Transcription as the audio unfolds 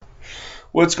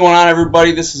What's going on,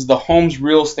 everybody? This is the Homes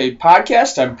Real Estate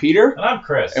Podcast. I'm Peter. And I'm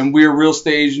Chris. And we're real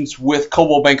estate agents with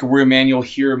Coldwell Banker Weir Emanuel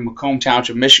here in Macomb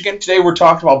Township, Michigan. Today we're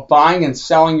talking about buying and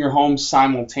selling your home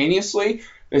simultaneously.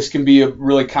 This can be a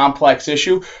really complex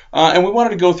issue. And we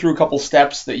wanted to go through a couple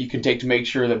steps that you can take to make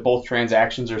sure that both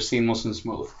transactions are seamless and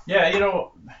smooth. Yeah,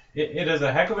 it is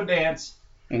a heck of a dance.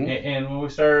 Mm-hmm. And when we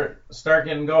start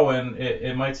getting going,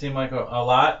 it might seem like a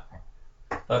lot.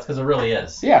 That's because it really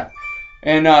is. Yeah.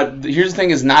 And here's the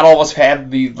thing is not all of us have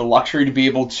the luxury to be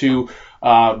able to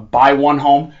buy one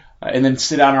home and then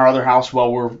sit on our other house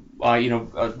while we're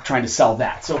trying to sell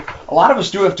that. So a lot of us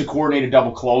do have to coordinate a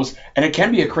double close, and it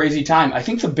can be a crazy time. I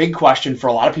think the big question for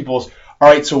a lot of people is, all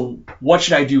right, so what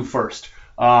should I do first?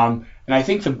 And I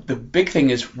think the big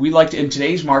thing is we like to, in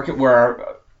today's market where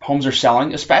our homes are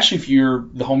selling, especially if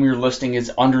the home you're listing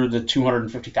is under the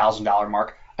 $250,000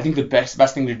 mark, I think the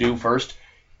best thing to do first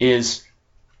is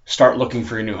start looking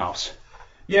for your new house.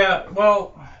 Yeah,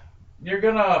 well, when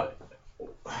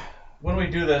we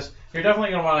do this, you're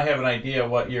definitely gonna want to have an idea of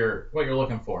what you're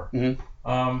looking for.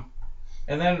 Mm-hmm.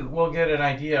 And then we'll get an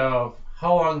idea of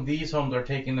how long these homes are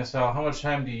taking to sell. How much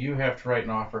time do you have to write an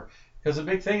offer? Because the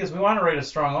big thing is we want to write a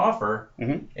strong offer,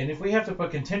 mm-hmm. and if we have to put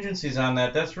contingencies on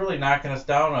that, that's really knocking us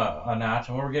down a notch.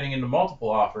 And when we're getting into multiple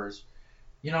offers,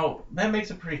 that makes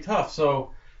it pretty tough.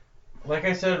 So, like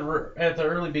I said at the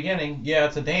early beginning, yeah,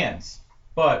 it's a dance.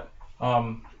 But,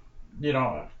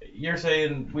 you're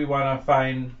saying we want to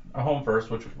find a home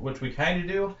first, which we kind of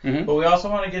do, mm-hmm. but we also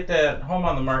want to get that home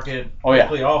on the market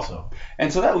quickly also.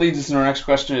 And so that leads us into our next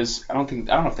question is, I don't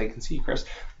know if they can see you, Chris,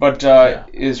 but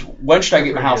is when should I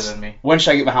get my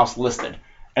house listed?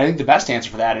 And I think the best answer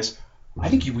for that is, I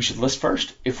think we should list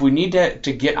first. If we need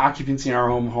to get occupancy in our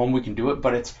home, we can do it,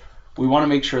 but we want to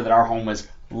make sure that our home is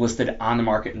listed on the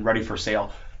market and ready for sale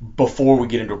before we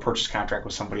get into a purchase contract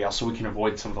with somebody else, so we can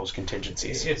avoid some of those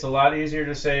contingencies. It's a lot easier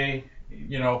to say,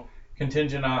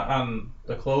 contingent on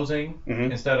the closing,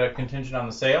 mm-hmm. instead of contingent on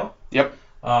the sale. Yep.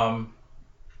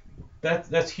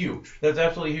 That's huge. That's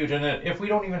absolutely huge. And if we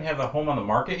don't even have the home on the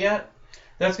market yet,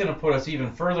 that's going to put us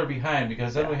even further behind,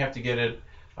 because then we have to get it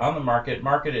on the market,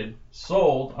 marketed,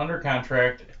 sold, under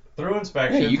contract, through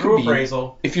inspection, through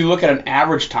appraisal. If you look at an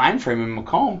average time frame in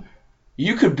Macomb,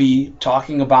 you could be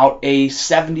talking about a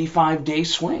 75-day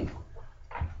swing.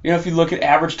 If you look at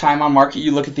average time on market,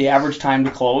 you look at the average time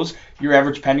to close, your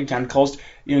average pending time to close,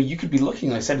 you could be looking,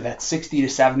 like I said, at that 60 to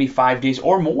 75 days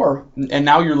or more. And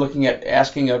now you're looking at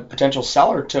asking a potential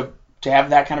seller to have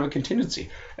that kind of a contingency.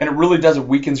 And it really does, it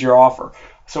weakens your offer.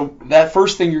 So that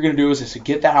first thing you're going to do is to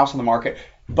get that house on the market,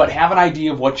 but have an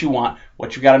idea of what you want,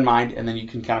 what you got in mind, and then you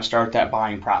can kind of start that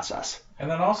buying process. And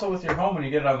then also with your home, when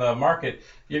you get it on the market,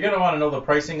 you're going to want to know the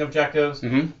pricing objectives,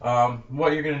 mm-hmm.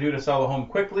 What you're going to do to sell the home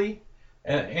quickly,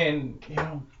 and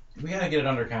we got to get it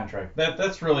under contract.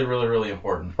 That's really, really, really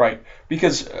important. Right.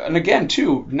 Because, and again,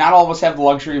 too, not all of us have the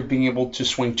luxury of being able to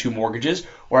swing two mortgages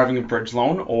or having a bridge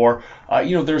loan, or,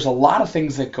 there's a lot of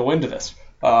things that go into this.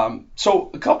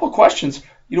 So a couple of questions.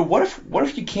 What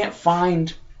if you can't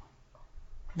find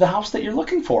the house that you're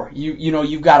looking for?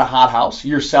 You've got a hot house.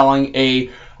 You're selling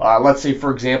let's say,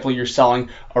 for example, you're selling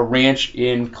a ranch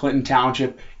in Clinton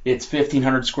Township. It's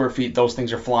 1,500 square feet. Those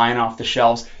things are flying off the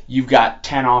shelves. You've got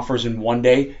 10 offers in one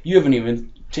day. You haven't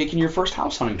even taken your first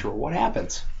house hunting tour. What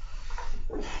happens?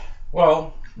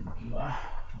 Well,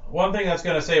 one thing that's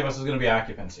going to save us is going to be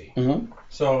occupancy. Mm-hmm.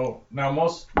 So now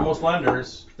most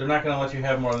lenders, they're not going to let you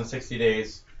have more than 60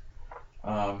 days.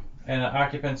 And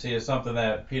occupancy is something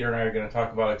that Peter and I are going to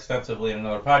talk about extensively in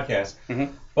another podcast.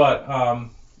 Mm-hmm.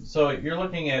 But so you're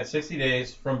looking at 60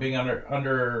 days from being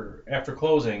under after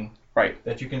closing, right,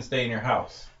 that you can stay in your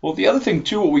house. Well, the other thing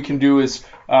too, what we can do is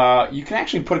you can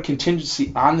actually put a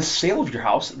contingency on the sale of your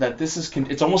house that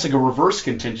it's almost like a reverse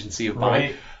contingency of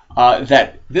buying. Right.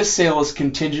 That this sale is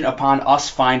contingent upon us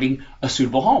finding a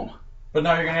suitable home. But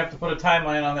now you're going to have to put a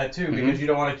timeline on that too, mm-hmm. because you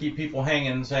don't want to keep people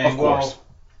hanging saying, well,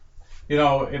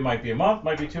 it might be a month,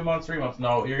 might be 2 months, 3 months.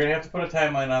 No, you're going to have to put a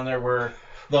timeline on there where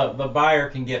the buyer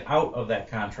can get out of that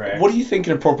contract. What do you think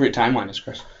an appropriate timeline is,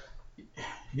 Chris?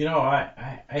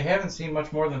 I haven't seen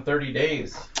much more than 30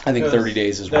 days. I think 30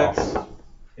 days as well.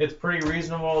 It's pretty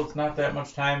reasonable. It's not that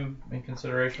much time in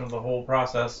consideration of the whole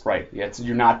process. Right. Yeah,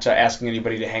 you're not asking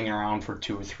anybody to hang around for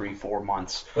 2 or 3, 4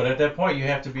 months. But at that point, you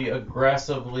have to be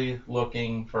aggressively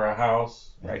looking for a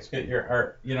house. Right. Let's get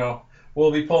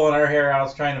we'll be pulling our hair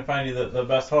out trying to find you the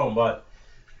best home, but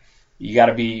you got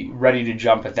to be ready to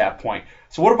jump at that point.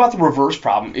 So what about the reverse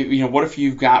problem? What if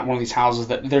you've got one of these houses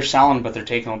that they're selling, but they're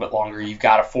taking a little bit longer? You've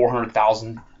got a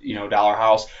 $400,000 dollar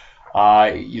house.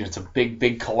 It's a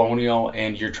big colonial,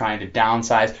 and you're trying to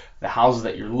downsize, The houses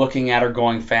that you're looking at are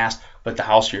going fast, but the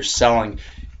house you're selling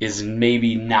is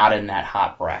maybe not in that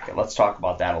hot bracket. Let's talk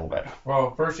about that a little bit.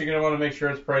 Well, first you're going to want to make sure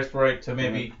it's priced right to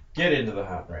maybe get into the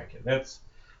hot bracket. That's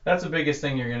the biggest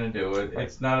thing you're going to do.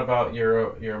 It's not about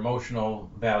your emotional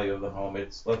value of the home.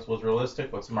 It's what's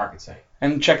realistic, what's the market say.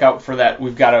 And check out for that.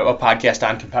 We've got a podcast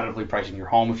on competitively pricing your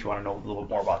home if you want to know a little bit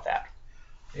more about that.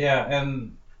 Yeah,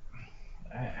 and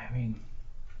I mean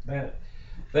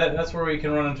that's where we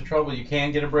can run into trouble. You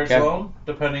can get a bridge loan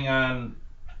depending on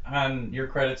your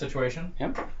credit situation.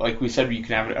 Yep. Like we said, you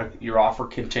can have your offer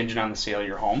contingent on the sale of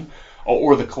your home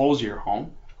or the close of your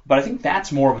home. But I think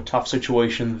that's more of a tough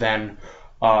situation than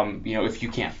if you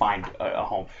can't find a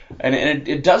home. And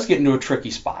it does get into a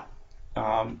tricky spot.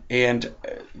 And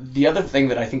the other thing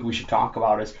that I think we should talk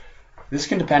about is this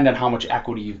can depend on how much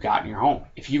equity you've got in your home.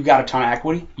 If you've got a ton of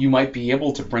equity, you might be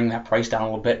able to bring that price down a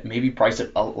little bit, maybe price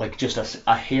it like just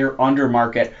a hair under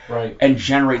market, right, and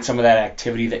generate some of that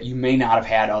activity that you may not have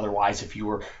had otherwise if you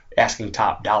were asking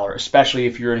top dollar, especially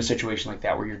if you're in a situation like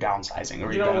that where you're downsizing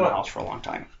or you've been in the house for a long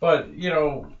time. But,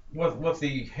 with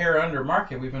the hair under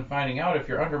market, we've been finding out if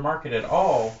you're under market at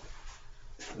all,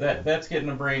 that's getting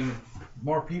to bring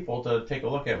more people to take a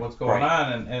look at what's going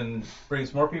on and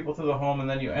brings more people to the home, and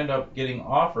then you end up getting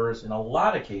offers in a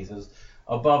lot of cases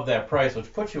above that price,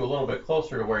 which puts you a little bit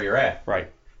closer to where you're at. Right.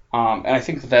 And I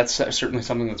think that's certainly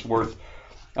something that's worth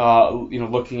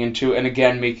looking into, and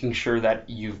again, making sure that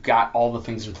you've got all the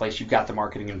things in place. You've got the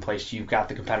marketing in place. You've got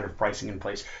the competitive pricing in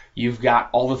place. You've got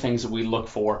all the things that we look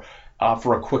for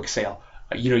a quick sale.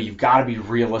 You've got to be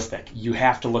realistic. You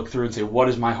have to look through and say, what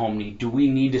does my home need? Do we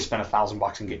need to spend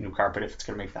 $1,000 and get new carpet if it's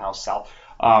going to make the house sell?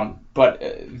 But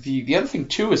the other thing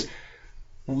too is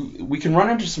we can run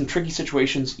into some tricky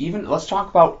situations. Even let's talk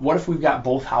about what if we've got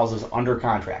both houses under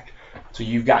contract. So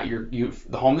you've got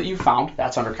the home that you found,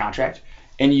 that's under contract,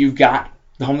 and you've got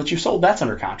the home that you sold, that's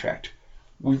under contract.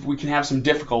 We can have some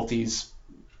difficulties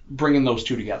bringing those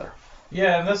two together.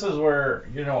 Yeah, and this is where,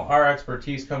 our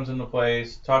expertise comes into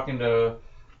place, talking to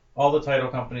all the title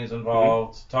companies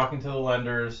involved, talking to the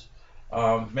lenders,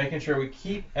 making sure we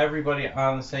keep everybody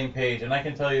on the same page. And I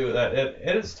can tell you that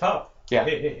it is tough. Yeah.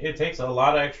 It takes a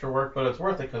lot of extra work, but it's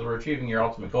worth it because we're achieving your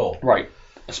ultimate goal. Right.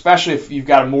 Especially if you've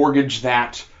got a mortgage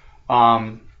that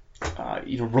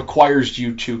requires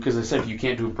you to, because I said if you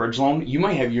can't do a bridge loan, you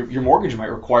might have your mortgage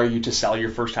might require you to sell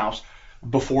your first house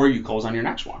before you close on your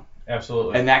next one.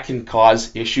 Absolutely. And that can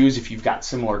cause issues if you've got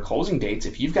similar closing dates.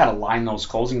 If you've got to line those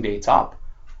closing dates up,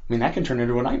 that can turn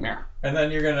into a nightmare. And then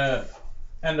you're going to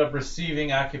end up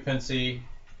receiving occupancy.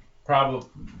 Probably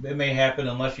it may happen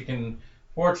unless you can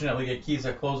fortunately get keys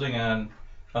at closing on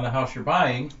the house you're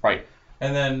buying. Right.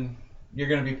 And then you're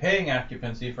going to be paying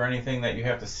occupancy for anything that you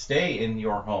have to stay in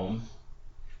your home.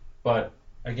 But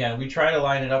again, we try to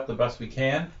line it up the best we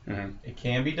can. Mm-hmm. It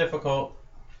can be difficult.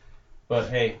 But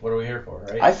hey, what are we here for,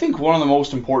 right? I think one of the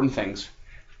most important things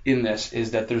in this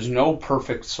is that there's no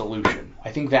perfect solution.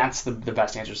 I think that's the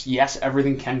best answer. Yes,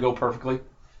 everything can go perfectly,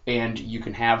 and you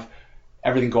can have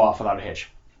everything go off without a hitch.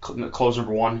 Close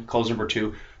number one, close number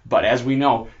two. But as we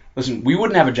know, listen, we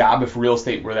wouldn't have a job if real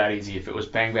estate were that easy. If it was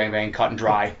bang, bang, bang, cut and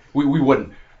dry, we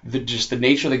wouldn't. Just the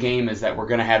nature of the game is that we're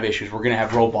going to have issues. We're going to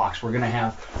have roadblocks. We're going to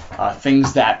have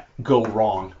things that go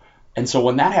wrong. And so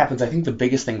when that happens, I think the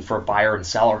biggest thing for a buyer and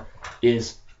seller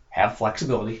is have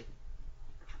flexibility,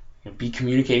 be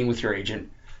communicating with your agent,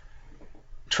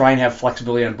 try and have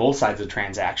flexibility on both sides of the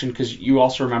transaction, because you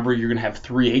also remember you're going to have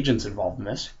 3 agents involved in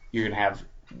this. You're going to have,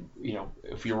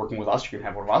 if you're working with us, you're going to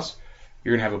have one of us.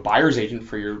 You're going to have a buyer's agent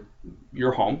for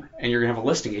your home, and you're going to have a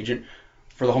listing agent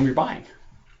for the home you're buying.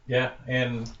 Yeah,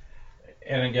 and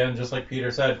again, just like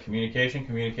Peter said, communication.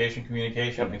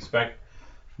 Yep. Expect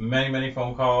many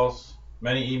phone calls,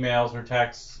 many emails or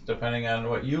texts, depending on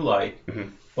what you like. Mm-hmm.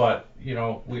 But we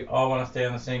all want to stay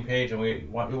on the same page, and we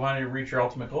want to reach your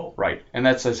ultimate goal. Right, and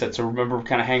that's, as I said. So remember,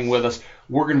 kind of hang with us.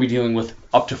 We're going to be dealing with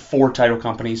up to 4 title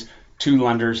companies, 2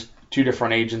 lenders, 2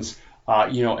 different agents,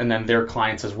 and then their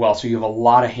clients as well. So you have a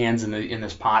lot of hands in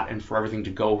this pot, and for everything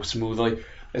to go smoothly,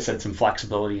 I said some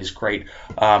flexibility is great,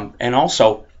 and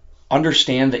also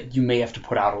understand that you may have to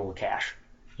put out a little cash,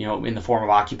 in the form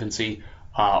of occupancy.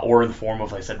 Or in the form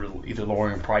of, like I said, either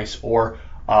lowering price or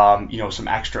some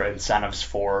extra incentives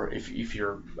for if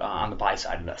you're on the buy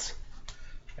side of this.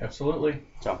 Absolutely.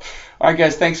 So, all right,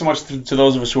 guys, thanks so much to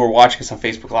those of us who are watching us on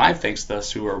Facebook Live. Thanks to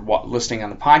those who are listening on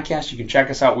the podcast. You can check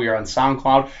us out. We are on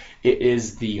SoundCloud. It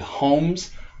is the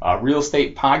Homes Real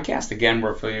Estate Podcast. Again,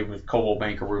 we're affiliated with Coldwell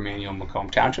Banker, Rumanium, Macomb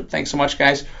Township. Thanks so much,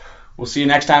 guys. We'll see you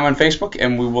next time on Facebook,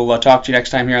 and we will talk to you next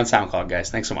time here on SoundCloud, guys.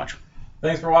 Thanks so much.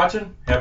 Thanks for watching.